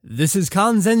This is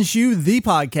Kanzenshuu, the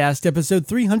podcast, episode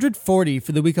 340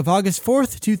 for the week of August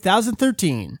 4th,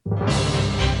 2013.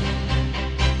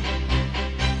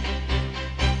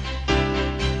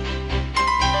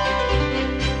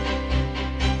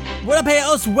 What up, hey,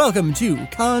 us? Welcome to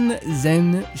Kanzenshuu,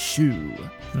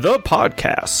 the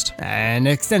podcast, an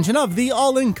extension of the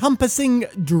all-encompassing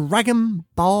Dragon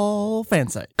Ball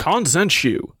fansite.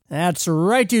 Kanzenshuu. That's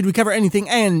right, dude. We cover anything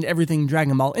and everything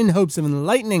Dragon Ball in hopes of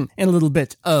enlightening and a little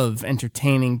bit of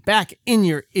entertaining back in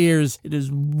your ears. It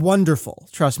is wonderful.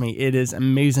 Trust me, it is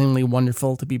amazingly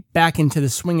wonderful to be back into the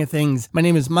swing of things. My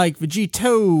name is Mike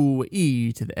Vegito,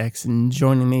 E to the X, and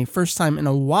joining me first time in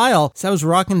a while. So I was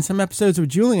rocking some episodes with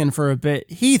Julian for a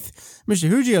bit. Heath, Mr.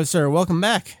 Hugio, sir, welcome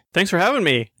back. Thanks for having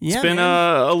me. It's been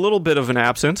a little bit of an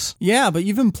absence. Yeah, but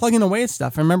you've been plugging away at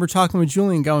stuff. I remember talking with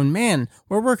Julian going, man,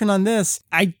 we're working on this.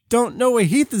 I don't know what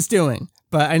Heath is doing,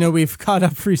 but I know we've caught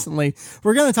up recently.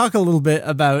 We're going to talk a little bit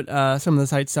about some of the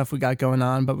site stuff we got going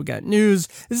on, but we got news.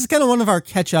 This is kind of one of our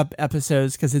catch-up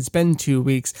episodes because it's been 2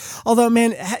 weeks. Although,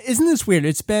 man, isn't this weird?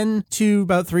 It's been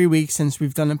about 3 weeks since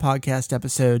we've done a podcast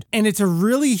episode, and it's a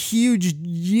really huge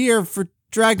year for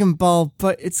Dragon Ball,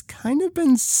 but it's kind of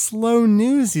been slow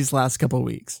news these last couple of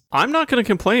weeks. I'm not going to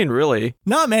complain, really.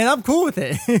 No, man, I'm cool with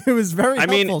it. It was very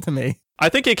helpful to me. I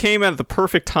think it came at the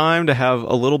perfect time to have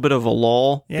a little bit of a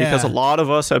lull because a lot of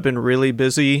us have been really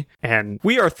busy, and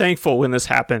we are thankful when this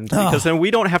happened because then we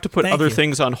don't have to put other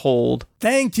things on hold.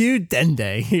 Thank you,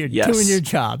 Dende. You're doing your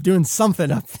job, doing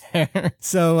something up there.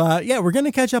 So, we're going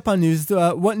to catch up on news.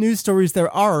 What news stories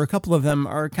there are, a couple of them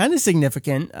are kind of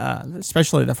significant,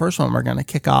 especially the first one we're going to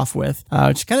kick off with,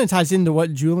 which kind of ties into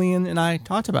what Julian and I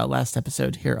talked about last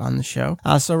episode here on the show.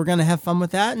 So we're going to have fun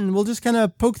with that, and we'll just kind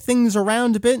of poke things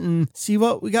around a bit and see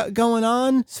what we got going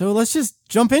on. So let's just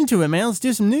jump into it, man. Let's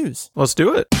do some news. Let's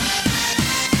do it.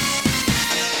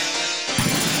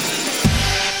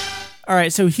 All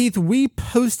right, so Heath, we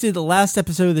posted the last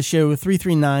episode of the show,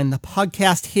 339, the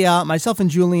podcast here, myself and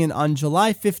Julian, on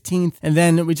July 15th, and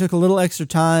then we took a little extra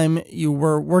time. You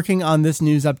were working on this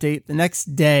news update the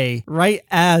next day, right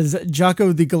as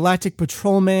Jaco the Galactic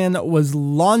Patrolman was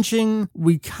launching.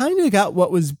 We kind of got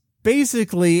what was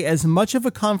basically as much of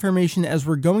a confirmation as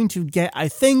we're going to get, I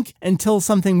think, until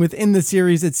something within the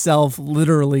series itself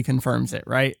literally confirms it,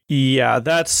 right? Yeah,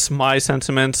 that's my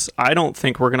sentiments. I don't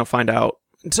think we're going to find out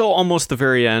until almost the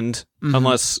very end,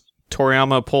 unless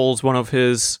Toriyama pulls one of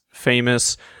his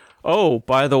famous, oh,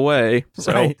 by the way.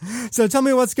 So, right. So tell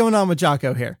me what's going on with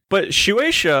Jaco here. But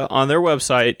Shueisha on their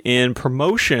website, in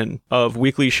promotion of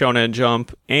Weekly Shonen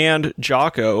Jump and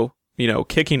Jaco,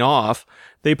 kicking off,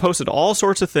 they posted all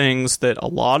sorts of things that a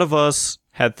lot of us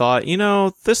had thought,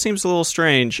 this seems a little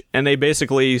strange. And they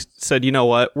basically said, you know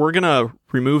what, we're going to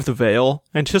remove the veil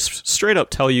and just straight up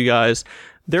tell you guys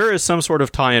there is some sort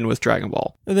of tie-in with Dragon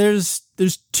Ball. There's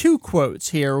two quotes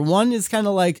here. One is kind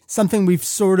of like something we've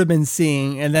sort of been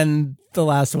seeing, and then the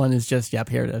last one is just, yep,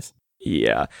 here it is.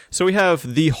 Yeah. So we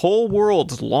have the whole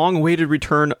world's long-awaited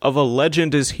return of a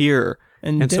legend is here.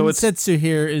 And Densetsu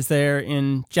here is there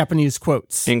in Japanese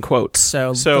quotes. In quotes.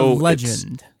 So the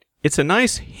legend. It's a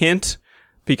nice hint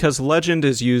because legend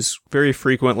is used very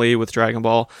frequently with Dragon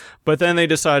Ball. But then they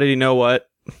decided, you know what?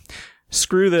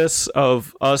 Screw this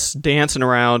of us dancing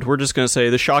around. We're just going to say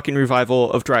the shocking revival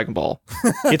of Dragon Ball.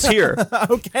 It's here.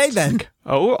 Okay, then.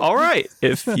 Oh, all right.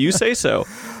 If you say so.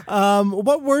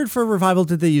 What word for revival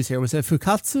did they use here? Was it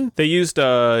fukatsu? They used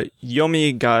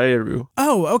yomigaeru.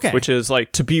 Oh, okay. Which is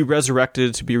like to be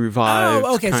resurrected, to be revived.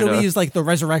 Oh, okay. Kinda. So we use like the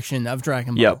resurrection of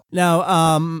Dragon Ball. Yep.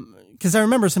 Now, because I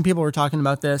remember some people were talking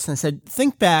about this and I said,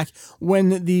 think back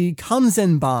when the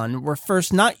Kanzenban were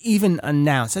first not even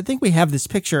announced. I think we have this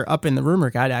picture up in the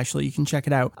rumor guide, actually. You can check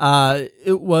it out.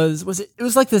 It was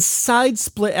like the side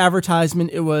split advertisement.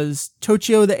 It was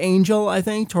Tochio the Angel, I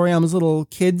think, Toriyama's little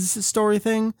kids story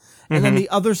thing. And then the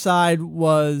other side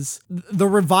was the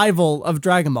revival of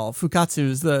Dragon Ball. Fukatsu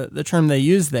is the term they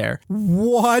use there.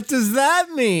 What does that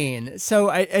mean? So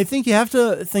I think you have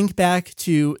to think back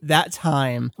to that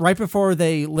time, right before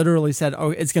they literally said,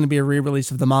 oh, it's going to be a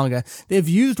re-release of the manga. They've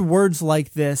used words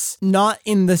like this, not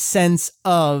in the sense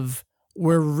of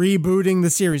we're rebooting the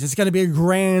series. It's going to be a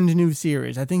grand new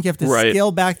series. I think you have to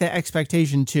scale back that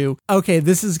expectation to, okay,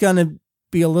 this is going to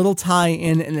be a little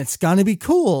tie-in and it's going to be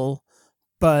cool.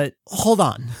 But hold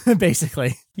on,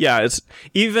 basically. Yeah, it's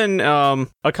even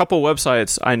a couple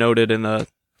websites I noted in the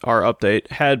our update,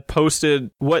 had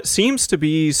posted what seems to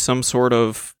be some sort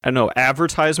of, I don't know,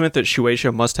 advertisement that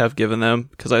Shueisha must have given them,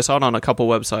 because I saw it on a couple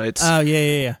websites. Oh,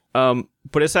 yeah.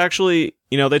 But it's actually,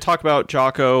 they talk about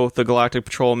Jocko, the Galactic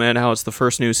Patrolman, how it's the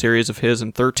first new series of his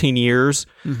in 13 years,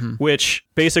 which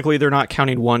basically they're not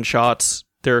counting one-shots.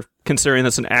 They're considering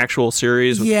this an actual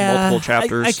series with multiple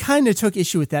chapters. I kind of took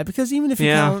issue with that, because even if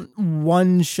you count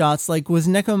one-shots, like, was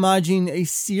Nekomajin a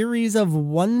series of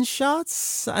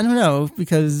one-shots? I don't know,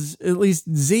 because at least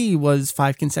Z was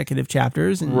 5 consecutive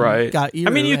chapters. And got I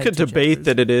mean, you could debate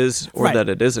that it is or that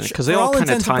it isn't, because they all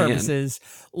kind of tie in.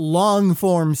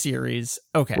 Long-form series.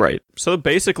 Okay. Right. So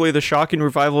basically the shocking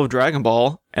revival of Dragon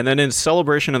Ball, and then in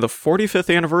celebration of the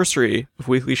 45th anniversary of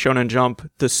Weekly Shonen Jump,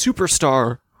 the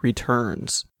Superstar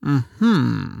returns.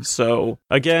 So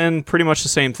again, pretty much the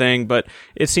same thing, but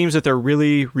it seems that they're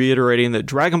really reiterating that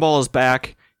Dragon Ball is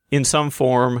back in some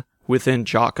form within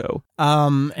Jocko.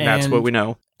 And that's what we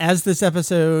know. As this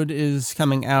episode is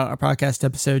coming out, our podcast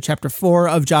episode, Chapter 4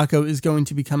 of Jocko is going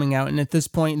to be coming out, and at this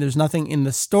point, there's nothing in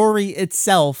the story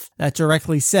itself that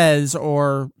directly says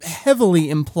or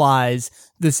heavily implies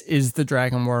this is the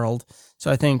Dragon World. So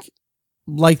I think,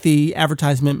 like the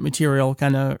advertisement material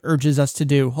kind of urges us to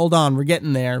do, hold on, we're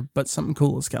getting there, but something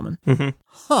cool is coming.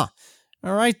 All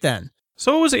right, then.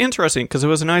 So it was interesting because it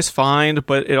was a nice find,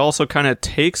 but it also kind of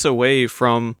takes away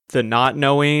from the not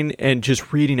knowing and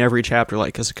just reading every chapter.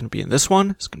 Like, is it going to be in this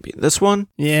one? Is it going to be in this one?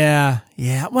 Yeah.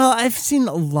 Well, I've seen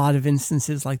a lot of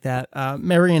instances like that.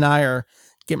 Mary and I are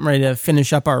getting ready to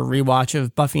finish up our rewatch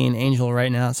of Buffy and Angel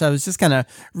right now. So I was just kind of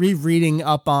rereading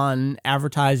up on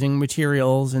advertising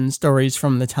materials and stories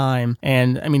from the time.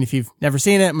 And I mean, if you've never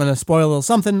seen it, I'm going to spoil a little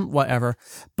something, whatever.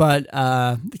 But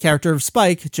the character of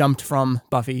Spike jumped from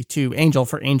Buffy to Angel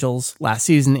for Angel's last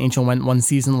season. Angel went 1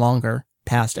 season longer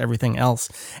past everything else.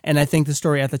 And I think the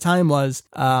story at the time was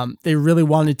they really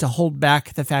wanted to hold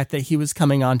back the fact that he was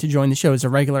coming on to join the show as a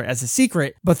regular as a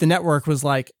secret. But the network was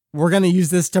like, we're going to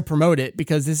use this to promote it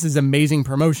because this is amazing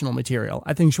promotional material.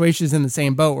 I think Shueisha's in the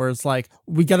same boat where it's like,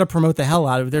 we got to promote the hell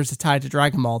out of it. There's a tie to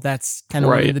Dragon Ball. That's kind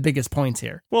of one of the biggest points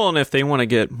here. Well, and if they want to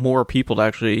get more people to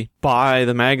actually buy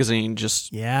the magazine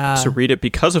just to read it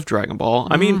because of Dragon Ball.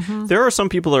 I mean, there are some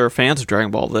people that are fans of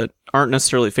Dragon Ball that aren't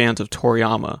necessarily fans of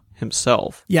Toriyama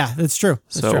himself. Yeah, that's true.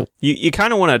 You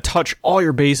kind of want to touch all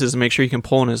your bases and make sure you can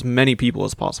pull in as many people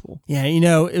as possible. Yeah,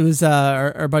 it was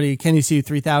our buddy Kenny Sue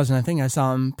 3000. I think I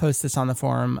saw him post this on the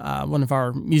forum. One of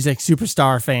our music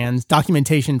superstar fans,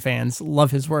 documentation fans, love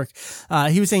his work.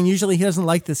 He was saying usually he doesn't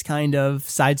like this kind of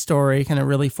side story, kind of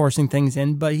really forcing things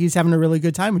in, but he's having a really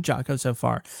good time with Jocko so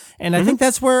far. And I think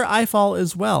that's where I fall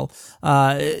as well.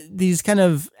 These kind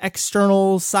of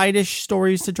external side-ish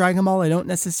stories to Dragon Ball I don't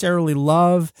necessarily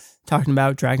love. Talking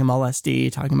about Dragon Ball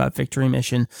SD, talking about Victory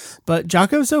Mission. But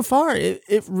Jocko so far,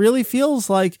 it really feels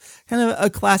like kind of a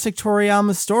classic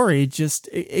Toriyama story. Just,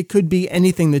 it could be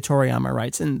anything that Toriyama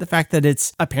writes. And the fact that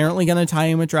it's apparently going to tie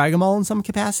in with Dragon Ball in some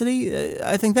capacity,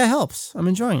 I think that helps. I'm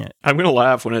enjoying it. I'm going to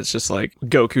laugh when it's just like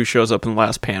Goku shows up in the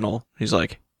last panel. He's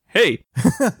like, hey,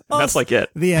 that's like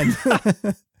it. The end.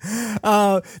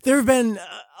 There have been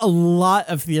a lot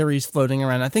of theories floating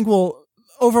around. I think we'll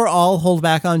overall hold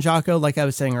back on Jocko, like I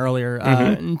was saying earlier,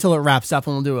 until it wraps up,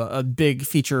 and we'll do a big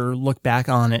feature look back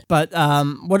on it. But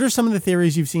what are some of the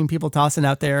theories you've seen people tossing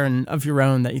out there and of your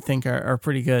own that you think are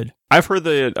pretty good? I've heard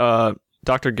the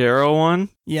Dr. Garo one.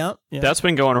 Yeah. That's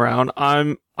been going around.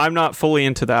 I'm not fully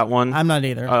into that one. I'm not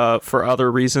either. For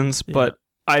other reasons, but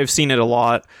I've seen it a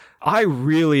lot. I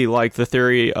really like the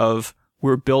theory of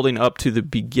we're building up to the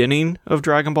beginning of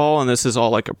Dragon Ball, and this is all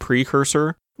like a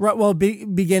precursor. Right, well,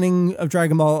 beginning of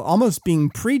Dragon Ball almost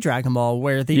being pre-Dragon Ball,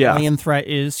 where the alien threat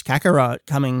is Kakarot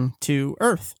coming to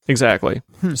Earth. Exactly.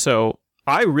 So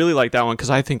I really like that one because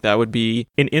I think that would be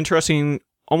an interesting,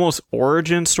 almost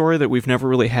origin story that we've never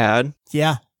really had.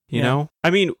 Yeah. You know? I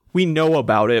mean, we know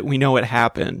about it. We know it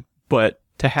happened. But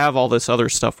to have all this other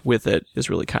stuff with it is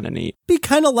really kind of neat. Be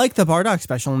kind of like the Bardock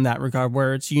special in that regard,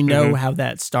 where it's, how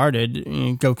that started.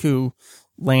 Goku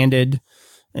landed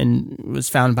and was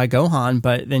found by Gohan,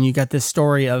 but then you got this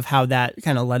story of how that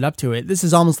kind of led up to it. This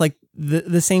is almost like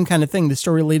the same kind of thing, the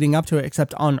story leading up to it,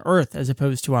 except on Earth as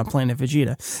opposed to on planet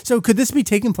Vegeta. So could this be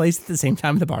taking place at the same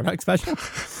time with the Bardock special?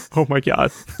 Oh my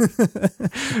God.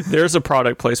 There's a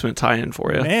product placement tie-in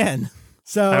for you. Man.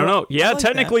 So I don't know. Yeah, like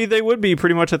technically they would be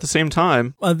pretty much at the same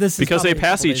time. Well, this is because they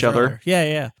pass each other.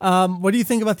 Yeah. What do you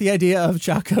think about the idea of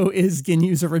Jocko is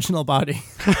Ginyu's original body?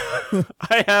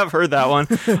 I have heard that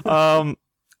one.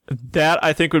 That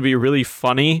I think would be really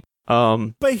funny.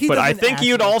 But I think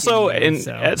you'd also,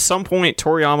 at some point,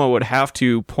 Toriyama would have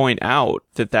to point out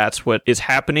that that's what is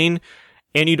happening.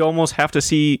 And you'd almost have to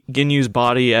see Ginyu's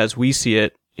body as we see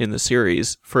it in the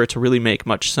series for it to really make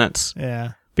much sense.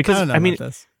 Yeah. Because, I mean,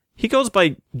 he goes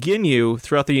by Ginyu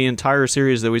throughout the entire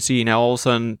series that we see. Now, all of a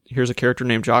sudden, here's a character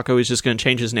named Jaco. He's just going to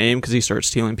change his name because he starts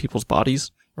stealing people's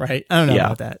bodies. Right. I don't know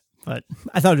about that, but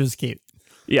I thought it was cute.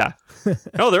 Yeah.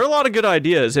 No, there are a lot of good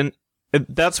ideas. And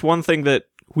that's one thing that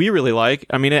we really like.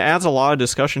 I mean, it adds a lot of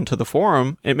discussion to the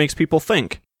forum. It makes people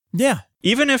think. Yeah.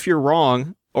 Even if you're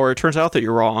wrong, or it turns out that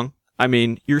you're wrong, I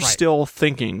mean, you're still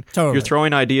thinking. Totally. You're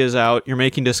throwing ideas out. You're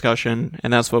making discussion,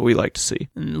 and that's what we like to see.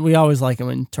 We always like it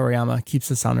when Toriyama keeps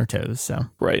us on our toes. So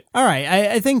right. All right.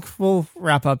 I think we'll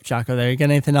wrap up Jaco there. You got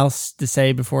anything else to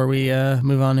say before we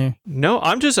move on here? No,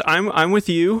 I'm with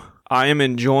you. I am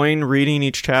enjoying reading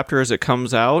each chapter as it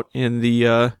comes out in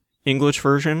the English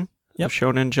version of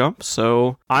Shonen Jump.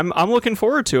 So I'm looking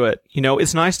forward to it. You know,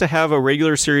 it's nice to have a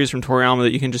regular series from Toriyama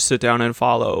that you can just sit down and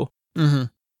follow. Mm-hmm.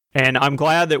 And I'm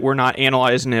glad that we're not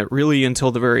analyzing it really until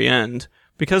the very end,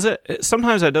 because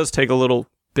sometimes that does take a little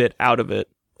bit out of it.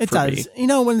 It does. Me. You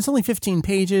know, when it's only 15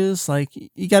 pages, like,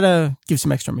 you got to give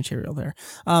some extra material there.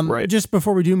 Right. Just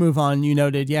before we do move on, you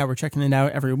noted, we're checking it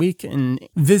out every week. And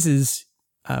this is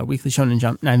Weekly Shonen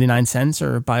Jump, 99 cents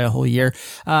or buy a whole year.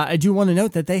 I do want to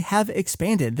note that they have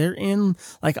expanded. They're in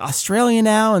like Australia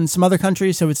now and some other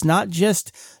countries. So it's not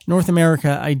just North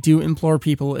America. I do implore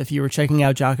people, if you were checking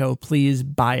out Jaco, please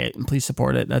buy it and please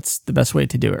support it. That's the best way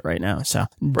to do it right now. So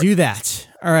do that.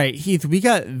 All right, Heath, we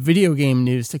got video game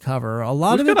news to cover.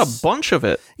 We've got a bunch of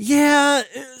it. Yeah,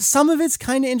 some of it's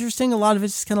kind of interesting. A lot of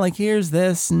it's just kind of like, here's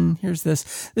this and here's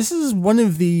this. This is one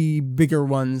of the bigger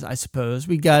ones, I suppose.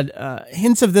 We got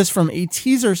hints of this from a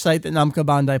teaser site that Namco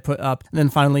Bandai put up. And then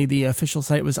finally, the official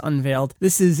site was unveiled.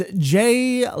 This is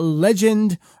J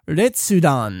Legend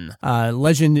Retsudan.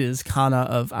 Legend is kana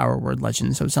of our word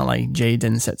legend, so it's not like J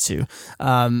Densetsu.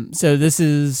 So this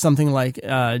is something like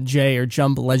J or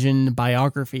Jump Legend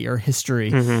Biography or History.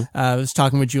 Mm-hmm. I was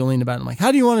talking with Julian about it. I'm like,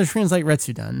 how do you want to translate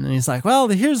Retsudan? And he's like, well,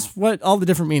 here's what all the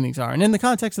different meanings are. And in the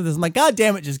context of this, I'm like, God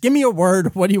damn it, just give me a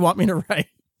word. What do you want me to write?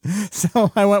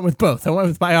 So I went with both. I went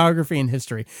with biography and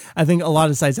history. I think a lot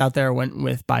of sites out there went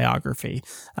with biography.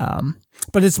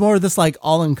 But it's more this like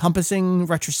all-encompassing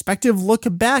retrospective look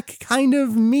back kind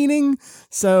of meaning.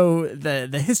 So the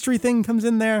history thing comes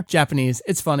in there. Japanese.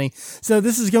 It's funny. So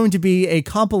this is going to be a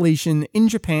compilation in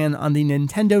Japan on the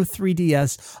Nintendo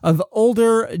 3DS of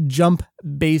older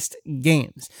Jump-based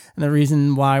games. And the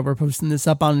reason why we're posting this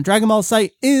up on the Dragon Ball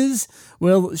site is,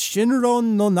 well,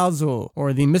 Shinron no Nazo,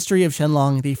 or The Mystery of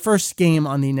Shenlong, the first game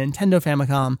on the Nintendo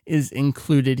Famicom, is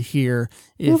included here.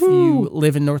 If you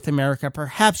live in North America,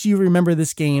 perhaps you remember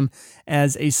this game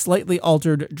as a slightly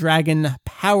altered Dragon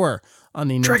Power on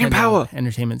the Nintendo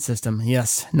Entertainment System.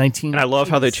 Yes, 19. And I love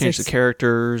how they changed the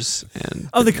characters. And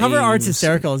the cover art's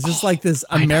hysterical. It's just like this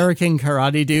American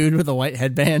karate dude with a white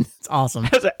headband. It's awesome.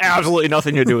 It has absolutely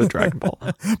nothing to do with Dragon Ball.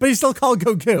 But he's still called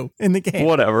Goku in the game.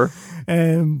 Whatever.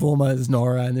 And Bulma is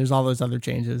Nora, and there's all those other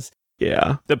changes.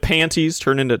 Yeah. The panties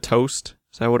turn into toast.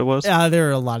 Is that what it was? Yeah, there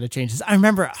are a lot of changes. I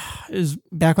remember it was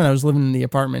back when I was living in the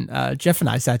apartment, Jeff and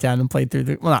I sat down and played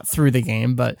through not through the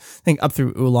game, but I think up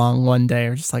through Oolong one day.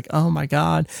 We're just like, oh my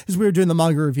God. Because we were doing the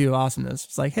manga review of Awesomeness.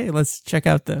 It's like, hey, let's check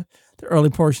out the early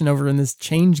portion over in this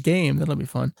change game. That'll be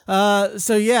fun.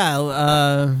 Shenron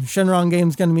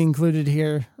game's going to be included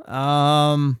here.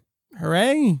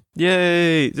 Hooray.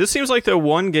 Yay. This seems like the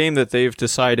one game that they've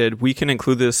decided we can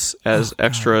include this as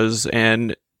extras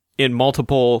and in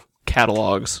multiple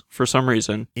catalogs for some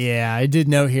reason. Yeah, I did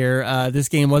note here, this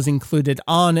game was included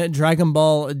on Dragon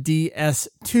Ball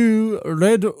DS2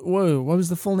 Red. Whoa, what was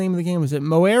the full name of the game? Was it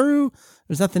Moeru?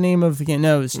 Was that the name of the game?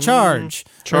 No, it was Charge.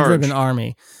 Red Ribbon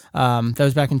Army. That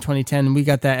was back in 2010. We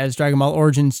got that as Dragon Ball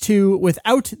Origins 2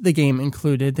 without the game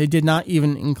included. They did not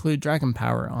even include Dragon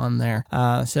Power on there.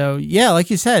 So yeah, like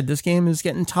you said, this game is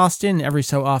getting tossed in every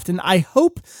so often. I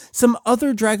hope some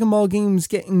other Dragon Ball games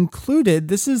get included.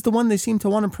 This is the one they seem to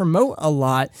want to promote a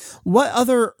lot. What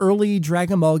other early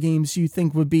Dragon Ball games do you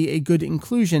think would be a good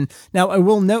inclusion? Now, I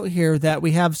will note here that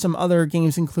we have some other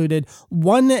games included.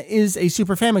 One is a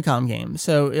Super Famicom game,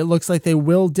 so it looks like they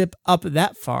will dip up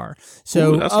that far.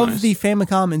 So nice. The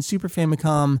Famicom and Super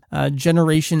Famicom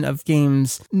generation of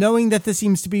games, knowing that this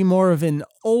seems to be more of an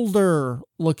older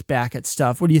look back at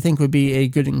stuff, what do you think would be a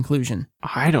good inclusion?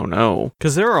 I don't know,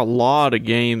 because there are a lot of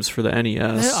games for the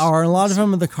NES. There are. A lot of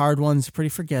them, the card ones, pretty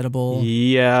forgettable.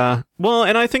 Yeah. Well,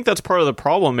 and I think that's part of the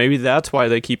problem. Maybe that's why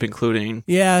they keep including.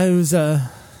 Yeah, it was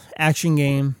a action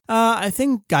game. I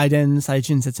think Gaiden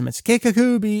Saijin Setsumetsu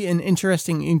Keikaku be an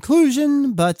interesting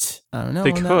inclusion, but I don't know.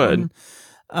 They could.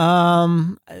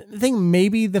 I think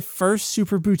maybe the first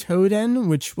Super Butoden,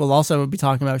 which we'll also be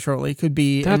talking about shortly, could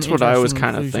be. That's an what I was interesting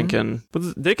kind of inclusion. thinking.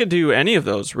 But they could do any of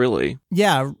those, really.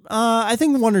 Yeah, I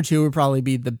think 1 or 2 would probly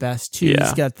be the best. 2's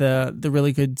Yeah. got the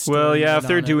really good story. Well, yeah, if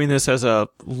they're on it. doing this as a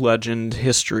legend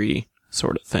history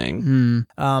sort of thing.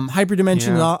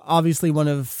 Hyperdimension is Yeah. obviously one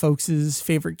of folks'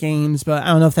 favorite games, but I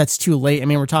don't know if that's too late. I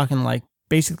mean, we're talking like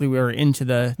basically we were into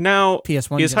the Now,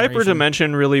 PS1 is generation.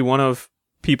 Hyperdimension really one of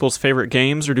people's favorite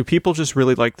games, or do people just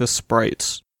really like the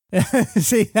sprites?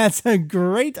 See, that's a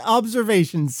great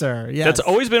observation, sir. Yes. That's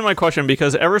always been my question,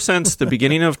 because ever since the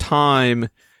beginning of time,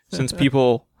 since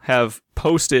people have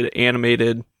posted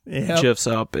animated Yep. GIFs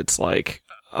up, it's like,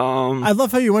 I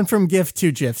love how you went from GIF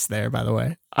to GIFs there, by the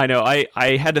way. I know,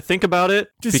 I had to think about it,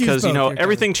 Just use because, both, you're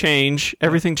everything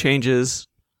changes.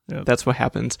 Yep. That's what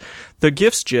happens. The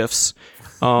GIFs, it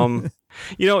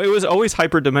was always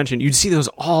Hyperdimension. You'd see those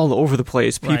all over the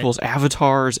place. Right. People's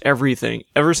avatars, everything.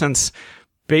 Ever since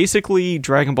basically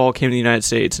Dragon Ball came to the United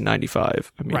States in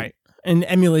 95. I mean, Right. And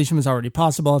emulation was already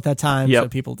possible at that time, so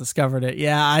Yep. people discovered it.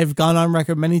 Yeah, I've gone on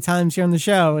record many times here on the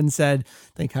show and said, I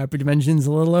think Hyperdimension's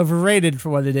a little overrated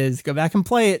for what it is. Go back and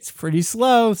play it. It's pretty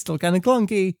slow, still kind of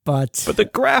clunky, but the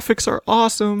graphics are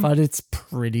awesome. but it's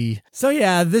pretty. So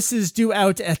yeah, this is due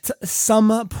out at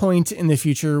some point in the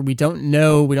future. We don't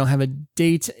know. We don't have a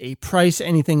date, a price,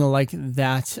 anything like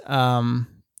that.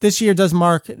 This year does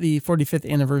mark the 45th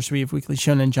anniversary of Weekly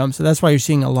Shonen Jump, so that's why you're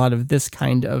seeing a lot of this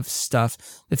kind of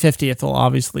stuff. The 50th will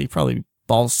obviously probably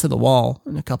balls to the wall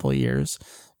in a couple of years,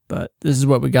 but this is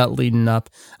what we got leading up.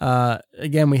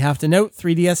 Again, we have to note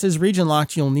 3DS is region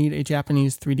locked. You'll need a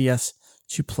Japanese 3DS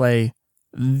to play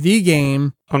the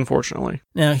game. Unfortunately.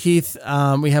 Now, Heath,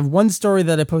 we have one story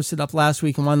that I posted up last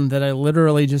week and one that I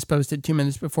literally just posted 2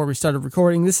 minutes before we started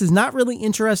recording. This is not really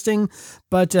interesting,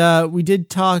 but we did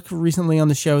talk recently on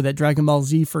the show that Dragon Ball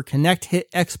Z for Connect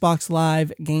hit Xbox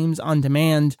Live Games on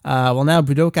Demand. Well, now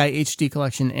Budokai HD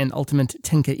Collection and Ultimate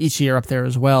Tenkaichi are up there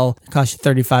as well. It costs you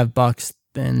 $35.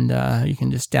 And you can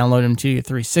just download them to your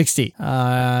 360.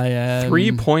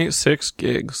 3.6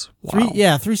 gigs. Wow.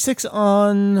 3.6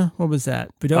 on, what was that?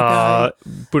 Budokai.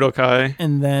 Budokai.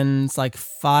 And then it's like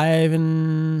 5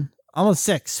 and almost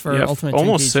 6 for Yeah, Ultimate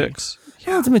almost Tenkaichi. 6.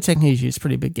 Yeah, Ultimate Tenkaichi is a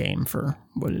pretty big game for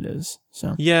what it is.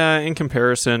 So Yeah, in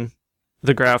comparison,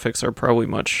 the graphics are probably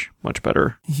much, much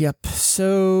better. Yep.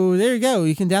 So there you go.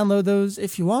 You can download those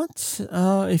if you want.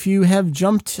 If you have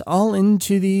jumped all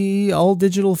into the all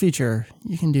digital feature,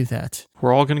 you can do that.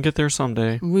 We're all going to get there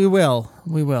someday. We will.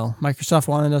 Microsoft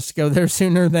wanted us to go there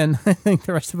sooner than I think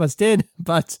the rest of us did,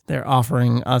 but they're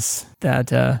offering us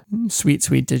that sweet,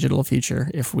 sweet digital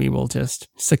feature if we will just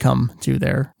succumb to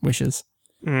their wishes.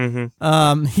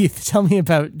 Mm-hmm. Heath, tell me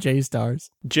about J-Stars.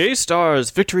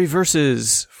 J-Stars Victory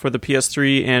Versus for the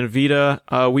PS3 and Vita.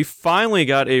 We finally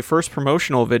got a first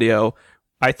promotional video.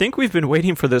 I think we've been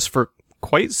waiting for this for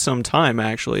quite some time,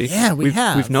 actually. Yeah, we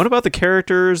have. We've known about the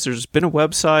characters. There's been a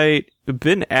website. There've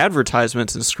been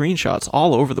advertisements and screenshots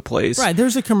all over the place. Right,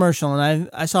 there's a commercial, and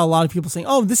I saw a lot of people saying,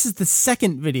 oh, this is the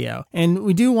second video. And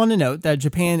we do want to note that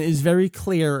Japan is very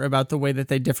clear about the way that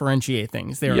they differentiate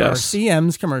things. There are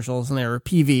CMs, commercials, and there are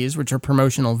PVs, which are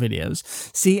promotional videos.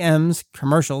 CMs,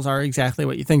 commercials, are exactly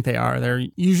what you think they are. They're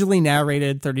usually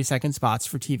narrated 30-second spots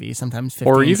for TV, sometimes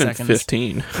 15 or even seconds.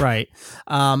 15. Right.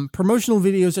 Promotional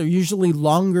videos are usually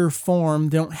longer form.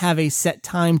 They don't have a set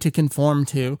time to conform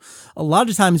to. A lot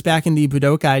of times back in the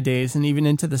Budokai days and even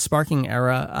into the Sparking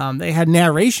era, they had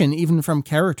narration even from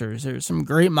characters. There's some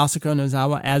great Masako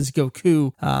Nozawa as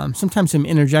Goku, sometimes some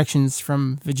interjections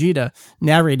from Vegeta,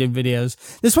 narrated videos.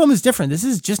 This one was different. This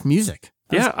is just music.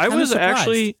 I was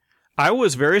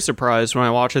very surprised when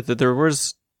I watched it that there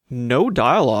was no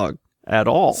dialogue at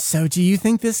all. So do you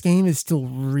think this game is still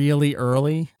really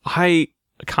early? I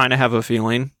kind of have a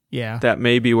feeling that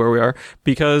may be where we are,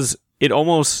 because it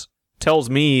almost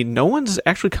tells me no one's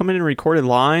actually come in and recorded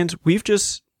lines. We've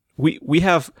just we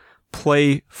have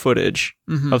play footage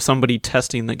of somebody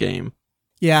testing the game.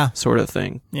 Yeah. Sort of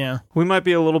thing. Yeah. We might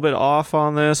be a little bit off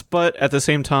on this, but at the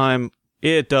same time,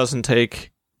 it doesn't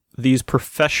take these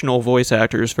professional voice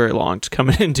actors very long to come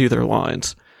in and do their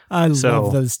lines. I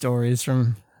love those stories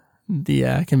from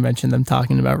the convention, them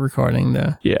talking about recording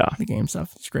the game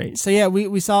stuff. It's great. So yeah,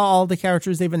 we saw all the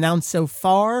characters they've announced so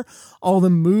far, all the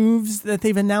moves that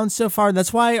they've announced so far.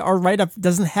 That's why our write-up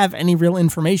doesn't have any real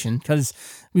information, because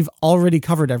we've already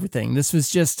covered everything. This was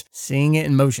just seeing it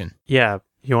in motion. Yeah.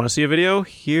 You want to see a video?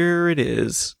 Here it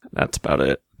is. That's about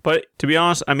it. But to be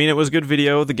honest, I mean, it was a good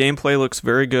video. The gameplay looks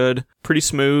very good, pretty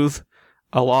smooth.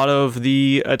 A lot of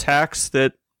the attacks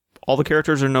that all the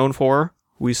characters are known for,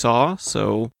 we saw.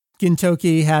 So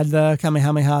Gintoki had the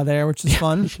Kamehameha there, which is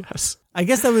fun. Yes. I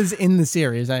guess that was in the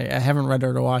series. I haven't read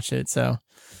or to watch it, so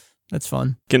that's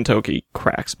fun. Gintoki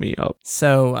cracks me up.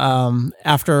 So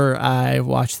after I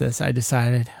watched this, I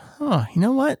decided, oh, you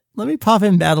know what? Let me pop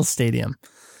in Battle Stadium.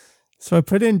 So I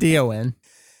put in DON,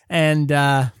 and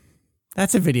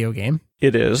that's a video game.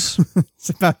 It is.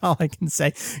 It's about all I can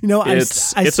say. You know,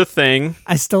 it's a thing.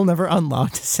 I still never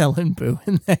unlocked Selin Boo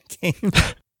in that game.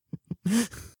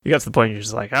 You got to the point you're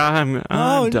just like, I'm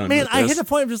done man, with I this. hit a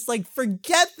point I'm just like,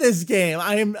 forget this game.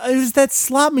 It was that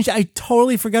slot machine. I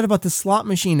totally forgot about the slot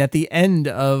machine at the end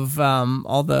of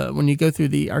when you go through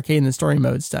the arcade and the story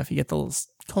mode stuff, you get the little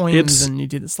coins and you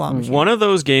do the slot machine. One of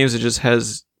those games that just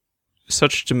has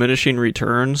such diminishing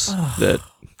returns that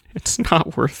it's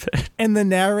not worth it. And the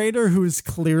narrator, who is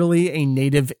clearly a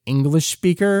native English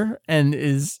speaker and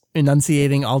is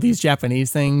enunciating all these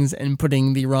Japanese things and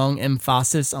putting the wrong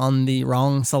emphasis on the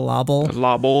wrong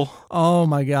syllable. Oh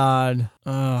my God.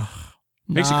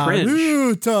 Makes you cringe.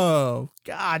 Naruto.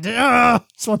 God.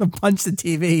 Just want to punch the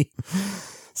TV.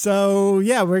 So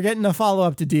yeah, we're getting a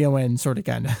follow-up to DON, sort of,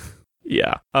 kind of.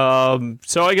 Yeah.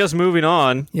 So I guess moving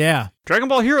on. Yeah. Dragon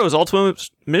Ball Heroes Ultimate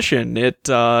Mission. It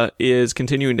is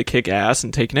continuing to kick ass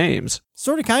and take names.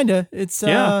 Sort of, kind of. It's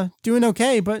doing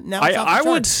okay, but now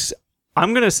it's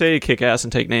I'm going to say kick ass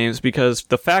and take names because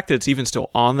the fact that it's even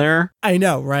still on there. I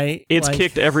know, right? It's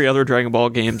kicked every other Dragon Ball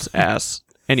game's ass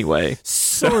anyway.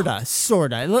 Sorta.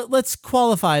 Let's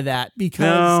qualify that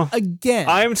because, again...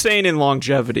 I'm saying in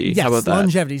longevity. Yes, how about that?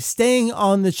 Longevity. Staying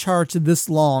on the charts this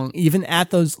long, even at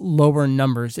those lower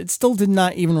numbers, it still did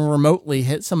not even remotely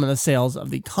hit some of the sales of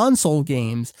the console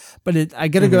games, but I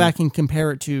got to go back and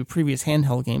compare it to previous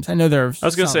handheld games. I know there are I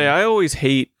was going to say, I always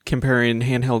hate comparing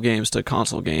handheld games to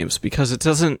console games because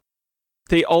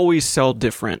they always sell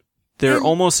different. They're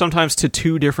almost sometimes to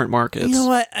two different markets. You know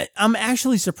what? I'm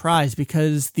actually surprised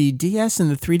because the DS and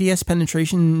the 3DS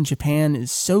penetration in Japan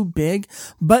is so big.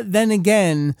 But then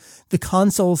again, the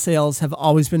console sales have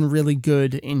always been really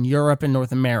good in Europe and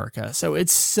North America. So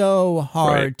it's so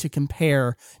hard to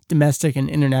compare domestic and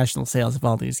international sales of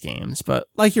all these games. But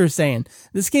like you were saying,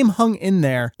 this game hung in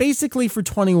there basically for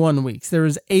 21 weeks. There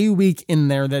was a week in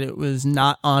there that it was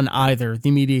not on either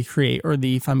the Media Create or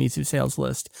the Famitsu sales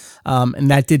list. And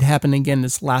that did happen again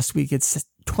this last week. Its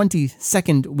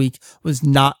 22nd week was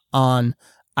not on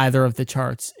either of the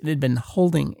charts. It had been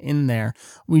holding in there.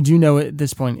 We do know at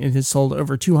this point it has sold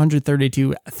over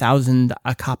 232,000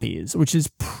 copies, which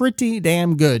is pretty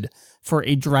damn good for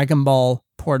a Dragon Ball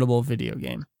portable video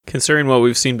game. Considering what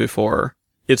we've seen before,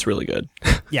 it's really good.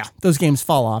 Yeah, those games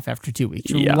fall off after 2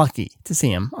 weeks. You're lucky to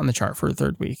see them on the chart for a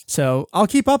third week. So I'll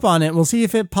keep up on it. We'll see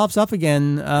if it pops up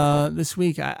again this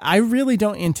week. I really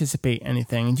don't anticipate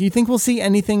anything. Do you think we'll see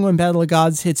anything when Battle of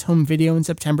Gods hits home video in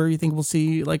September? You think we'll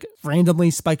see randomly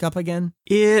spike up again?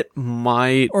 It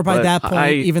might. Or by that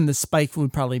point, even the spike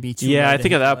would probably be too Yeah, I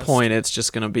think at that point, it's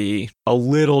just going to be a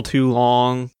little too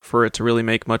long for it to really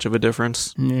make much of a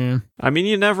difference. Yeah. I mean,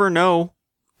 you never know.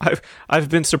 I've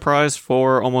been surprised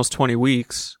for almost 20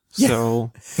 weeks.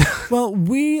 So, well,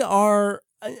 we are,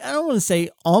 I don't want to say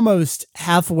almost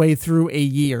halfway through a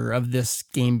year of this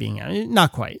game being out.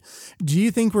 Not quite. Do you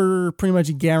think we're pretty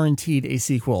much guaranteed a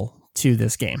sequel to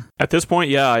this game? At this point,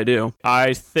 yeah, I do.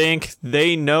 I think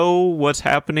they know what's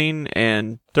happening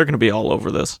and they're going to be all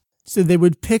over this. So they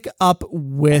would pick up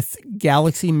with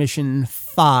Galaxy Mission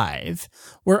 5.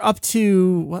 We're up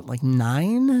to,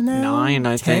 9 now? 9,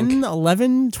 I 10, think.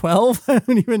 11, 12? I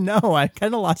don't even know. I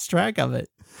kind of lost track of it.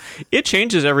 It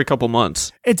changes every couple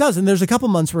months. It does. And there's a couple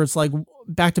months where it's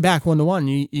back to back,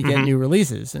 1-to-1. You get new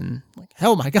releases. And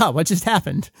oh my God, what just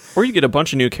happened? Or you get a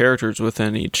bunch of new characters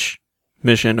within each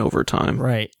mission over time.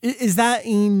 Right. Is that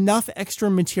enough extra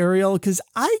material? Because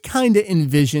I kind of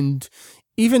envisioned...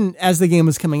 Even as the game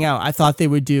was coming out, I thought they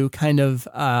would do kind of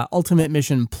Ultimate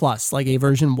Mission Plus, like a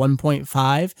version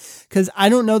 1.5, because I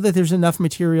don't know that there's enough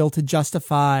material to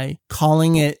justify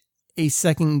calling it a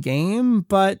second game,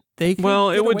 but they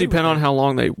could it would depend on how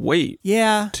long they wait.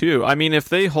 Yeah. Too. I mean, if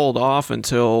they hold off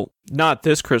until not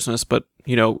this Christmas, but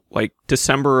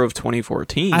December of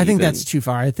 2014. I think that's too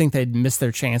far. I think they'd miss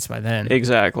their chance by then.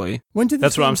 Exactly. When did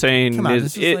that's what I'm saying. Come out?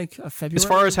 This was a February. As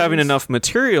far as having enough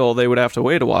material, they would have to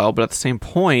wait a while. But at the same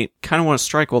point, kind of want to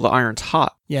strike while the iron's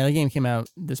hot. Yeah, the game came out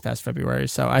this past February,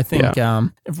 so I think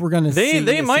if we're gonna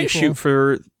they might shoot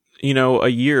for a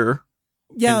year.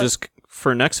 Yeah. And just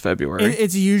for next February.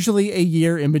 It's usually a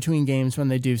year in between games when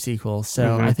they do sequels,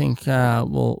 so I think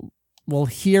we'll we'll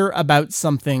hear about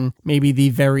something maybe the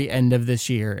very end of this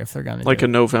year if they're going to like do a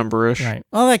November-ish. Right.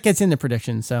 Well, that gets into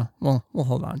predictions, so we'll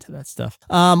hold on to that stuff.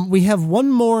 We have one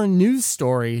more news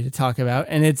story to talk about,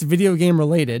 and it's video game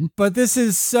related, but this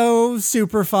is so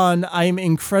super fun. I'm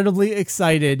incredibly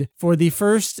excited for the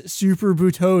first Super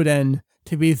Butoden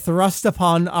to be thrust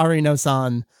upon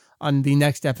Arino-san on the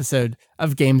next episode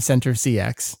of Game Center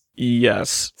CX.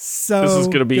 Yes. So this is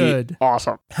going to be good.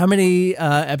 Awesome. How many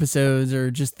episodes, or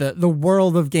just the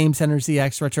world of Game Center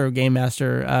CX Retro Game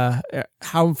Master,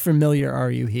 how familiar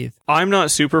are you, Heath? I'm not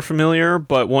super familiar,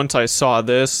 but once I saw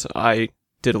this, I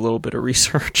did a little bit of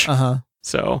research.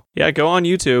 So, yeah, go on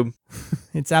YouTube.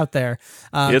 It's out there.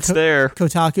 It's there.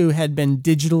 Kotaku had been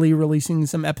digitally releasing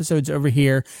some episodes over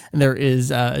here, and there is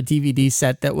a DVD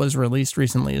set that was released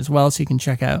recently as well, so you can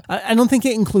check out. I don't think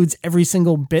it includes every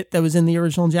single bit that was in the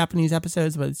original Japanese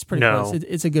episodes, but it's pretty close.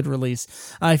 It's a good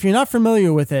release. If you're not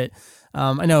familiar with it,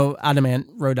 I know Adamant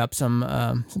wrote up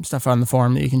some stuff on the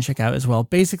forum that you can check out as well.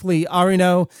 Basically,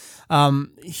 Arino,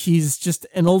 he's just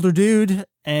an older dude,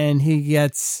 and he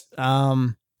gets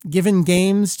given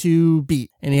games to beat,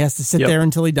 and he has to sit there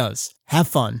until he does. Have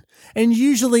fun. And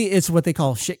usually it's what they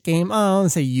call shit game. I don't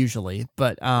say usually,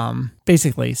 but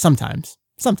basically sometimes.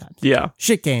 Yeah.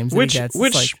 Shit games. Which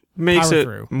makes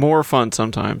it more fun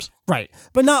sometimes. Right,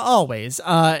 but not always.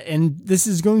 And this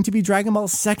is going to be Dragon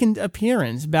Ball's second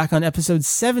appearance. Back on episode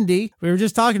 70, we were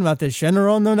just talking about this.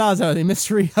 Shenron no Nazo, the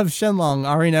mystery of Shenlong.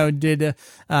 Arino did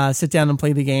sit down and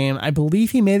play the game. I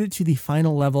believe he made it to the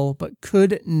final level, but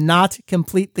could not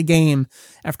complete the game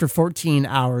after 14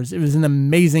 hours. It was an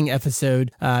amazing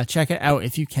episode. Check it out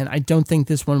if you can. I don't think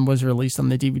this one was released on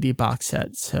the DVD box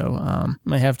set, so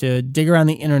might have to dig around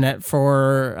the internet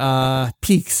for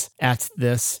peeks at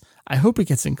this. I hope it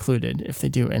gets included if they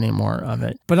do any more of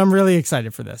it. But I'm really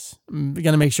excited for this. I'm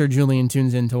going to make sure Julian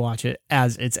tunes in to watch it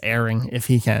as it's airing if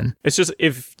he can. It's just,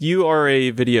 if you are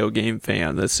a video game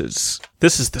fan, this is the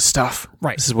stuff.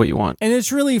 Right. This is what you want. And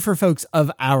it's really for folks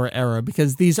of our era,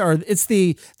 because these are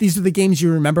the games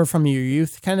you remember from your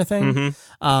youth kind of thing.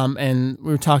 Mm-hmm. And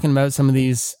we were talking about some of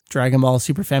these Dragon Ball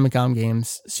Super Famicom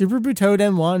games. Super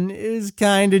Butoden 1 is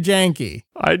kind of janky.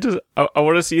 I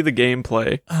want to see the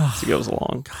gameplay as it goes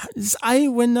along. God,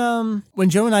 when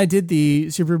Joe and I did the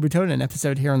Super Butoden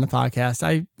episode here on the podcast,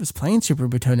 I was playing Super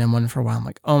Butoden 1 for a while. I'm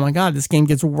like, oh my God, this game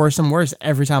gets worse and worse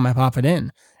every time I pop it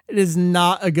in. It is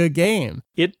not a good game.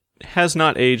 It has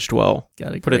not aged well.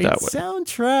 Got a put it that way.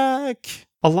 Soundtrack.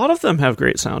 A lot of them have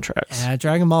great soundtracks. Yeah,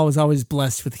 Dragon Ball was always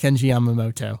blessed with Kenji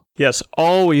Yamamoto. Yes,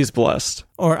 always blessed.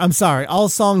 Or, I'm sorry, all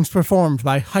songs performed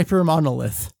by Hyper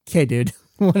Monolith. Okay, dude.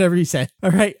 Whatever you say. All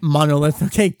right, Monolith.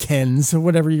 Okay, Kens.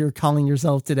 Whatever you're calling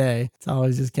yourself today. It's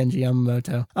always just Kenji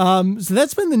Yamamoto. So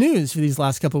that's been the news for these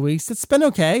last couple of weeks. It's been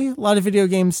okay. A lot of video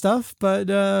game stuff, but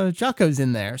Jocko's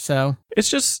in there, so. It's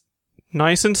just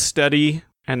nice and steady,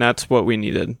 and that's what we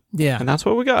needed. Yeah. And that's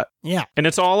what we got. Yeah. And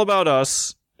it's all about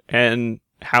us and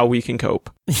how we can cope.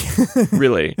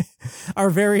 Really. Our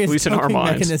various At least in our coping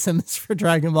minds. mechanisms for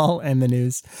Dragon Ball and the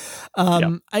news.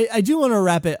 I do want to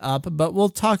wrap it up, but we'll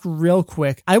talk real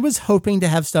quick. I was hoping to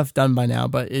have stuff done by now,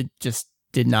 but it just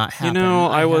did not happen. You know,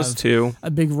 I was too. A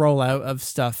big rollout of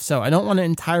stuff, so I don't want to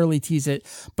entirely tease it,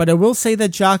 but I will say that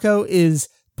Jocko is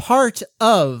part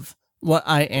of what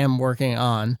I am working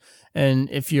on. And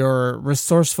if you're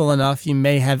resourceful enough, you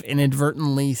may have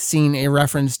inadvertently seen a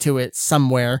reference to it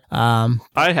somewhere. I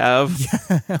have.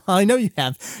 Yeah, I know you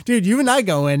have. Dude, you and I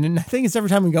go in, and I think it's every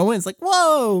time we go in, it's like,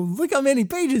 whoa, look how many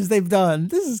pages they've done.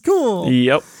 This is cool.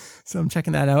 Yep. So I'm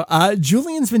checking that out.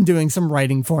 Julian's been doing some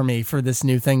writing for me for this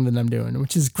new thing that I'm doing,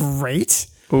 which is great.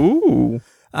 Ooh.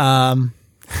 I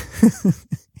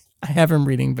have him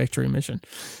reading Victory Mission.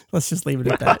 Let's just leave it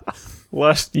at that.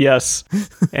 Yes.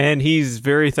 And he's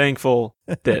very thankful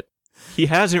that he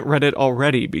hasn't read it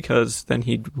already, because then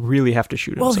he'd really have to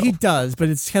shoot himself. Well, he does, but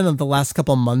it's kind of the last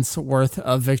couple months worth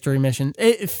of Victory Mission.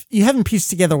 If you haven't pieced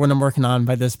together what I'm working on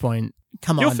by this point,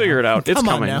 come on. You'll figure it out. It's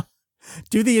coming. Now.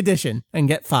 Do the addition and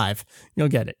get 5. You'll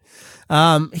get it.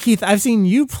 Heath, I've seen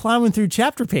you plowing through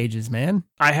chapter pages, man.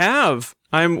 I have.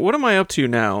 What am I up to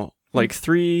now? Like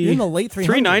You're in the late 300s.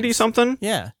 390 something?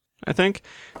 Yeah. I think.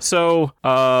 So,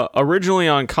 originally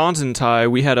on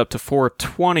Kanzentai, we had up to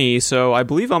 420, so I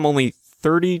believe I'm only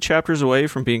 30 chapters away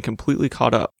from being completely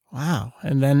caught up. Wow.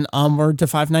 And then onward to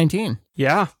 519.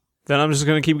 Yeah. Then I'm just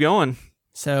going to keep going.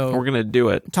 So we're going to do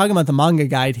it. Talking about the manga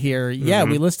guide here. Yeah,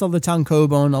 we list all the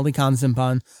tankobon, all the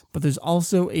kanzenban, but there's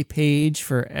also a page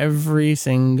for every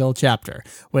single chapter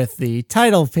with the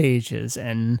title pages,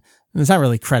 and there's not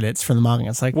really credits for the manga.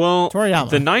 It's like, well, Toriyama.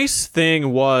 The nice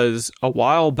thing was, a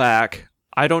while back,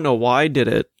 I don't know why I did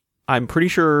it, I'm pretty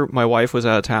sure my wife was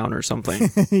out of town or something.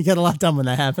 You get a lot done when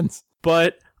that happens.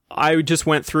 But I just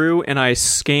went through and I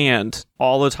scanned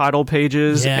all the title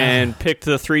pages and picked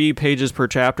the 3 pages per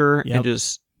chapter and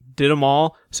just did them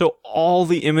all. So all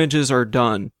the images are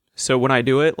done. So when I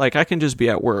do it, like I can just be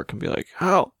at work and be like,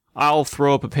 oh, I'll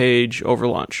throw up a page over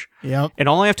lunch. Yep. And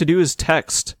all I have to do is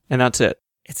text and that's it.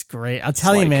 It's great. I'll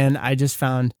tell you, man, I just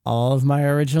found all of my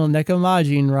original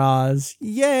Nekomajin RAWs.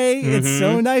 Yay. It's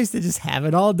so nice to just have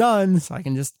it all done so I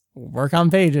can just work on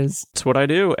pages. That's what I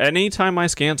do. Anytime I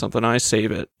scan something, I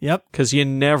save it. Yep. Because you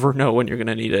never know when you're going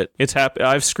to need it.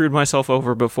 I've screwed myself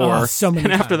over before. So many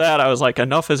times. After that, I was like,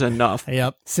 enough is enough.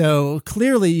 Yep. So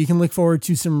clearly you can look forward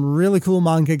to some really cool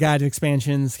manga guide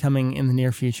expansions coming in the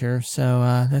near future.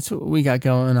 So that's what we got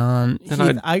going on.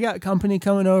 Heath, I got company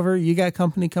coming over. You got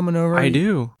company coming over. I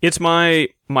do. It's my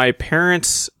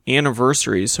parents'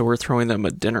 anniversary, so we're throwing them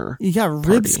a dinner. You got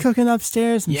ribs cooking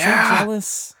upstairs. I'm so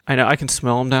jealous. I know. I can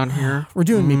smell them down here. We're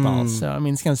doing meatballs, so I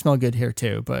mean it's gonna smell good here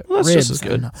too. But well, that's ribs, just as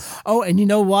good. Oh, and you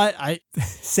know what?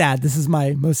 Sad. This is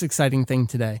my most exciting thing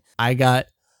today. I got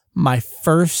my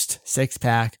first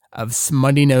 6-pack of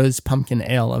Smutty Nose Pumpkin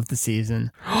Ale of the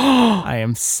season. I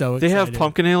am so excited. They have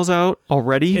pumpkin ales out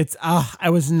already? It's I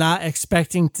was not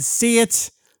expecting to see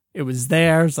it. It was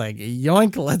there. It's like,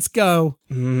 yoink, let's go.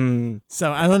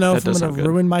 So I don't know if I'm going to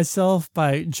ruin myself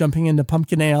by jumping into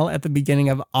pumpkin ale at the beginning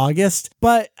of August.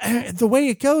 But the way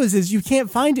it goes is you can't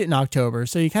find it in October.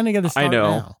 So you kind of got to start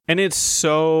now. And it's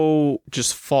so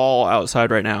just fall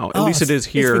outside right now. At least it is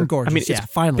here. It's been gorgeous. I mean,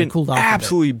 it's finally been cooled off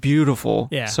absolutely beautiful.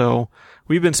 Yeah. So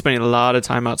we've been spending a lot of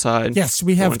time outside. Yes,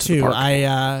 we have too. I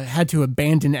had to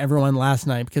abandon everyone last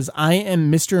night because I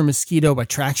am Mr. Mosquito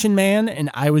Attraction Man and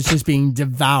I was just being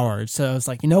devoured. So I was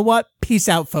like, you know what? Peace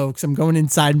out, folks. I'm going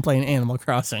inside and playing Animal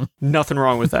Crossing. Nothing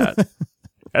wrong with that.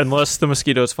 Unless the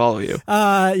mosquitoes follow you.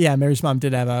 Yeah, Mary's mom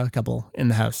did have a couple in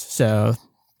the house. So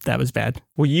that was bad.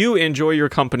 Will you enjoy your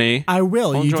company? I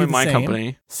will. I'll enjoy my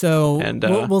company. So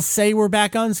we'll say we're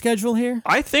back on schedule here?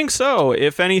 I think so.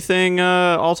 If anything,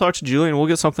 I'll talk to Julian. We'll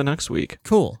get something next week.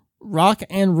 Cool. Rock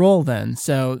and roll then.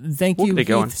 So thank you,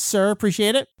 Heath, sir.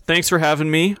 Appreciate it. Thanks for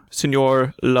having me,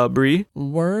 Senor Labrie.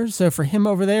 Word. So for him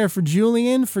over there, for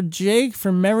Julian, for Jake,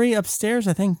 for Mary upstairs,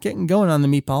 I think getting going on the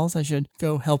meatballs. I should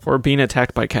go help. Or being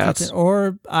attacked by cats.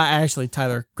 Or actually,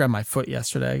 Tyler grabbed my foot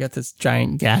yesterday. I got this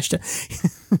giant gash.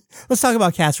 Let's talk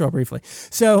about cats real briefly.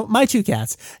 So my 2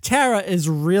 cats. Tara is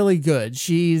really good.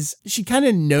 She kind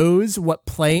of knows what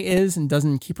play is and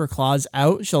doesn't keep her claws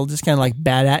out. She'll just kind of like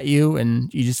bat at you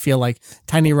and you just feel like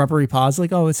tiny rubbery paws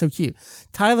like, oh, it's so cute.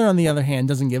 Tyler, on the other hand,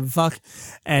 doesn't give a fuck.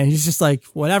 And he's just like,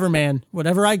 whatever, man.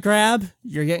 Whatever I grab,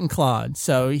 you're getting clawed.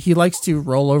 So he likes to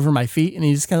roll over my feet and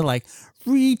he just kind of like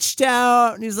reached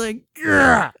out and he's like,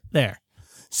 grr! There.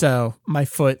 So my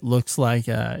foot looks like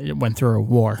it went through a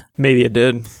war. Maybe it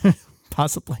did.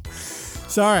 Possibly.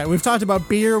 So, all right, we've talked about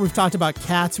beer, we've talked about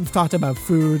cats, we've talked about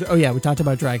food. Oh, yeah, we talked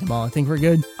about Dragon Ball. I think we're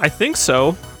good. I think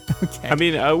so. Okay. I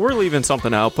mean, we're leaving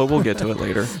something out, but we'll get to it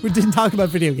later. We didn't talk about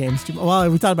video games too much. Well,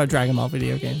 we talked about Dragon Ball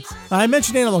video games. I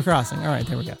mentioned Animal Crossing. All right,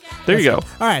 there we go. There you go.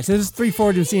 All right, so this is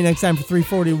 340. We'll see you next time for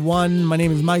 341. My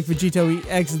name is Mike Vegito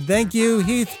EX. Thank you,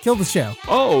 Heath. Kill the show.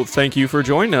 Oh, thank you for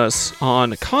joining us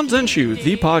on Kanzenshu,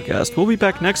 the podcast. We'll be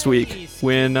back next week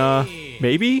when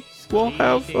maybe we'll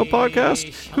have a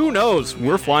podcast. Who knows?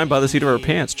 We're flying by the seat of our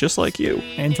pants, just like you.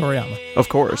 And Toriyama. Of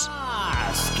course.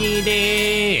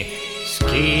 好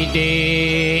き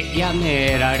でや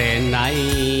められない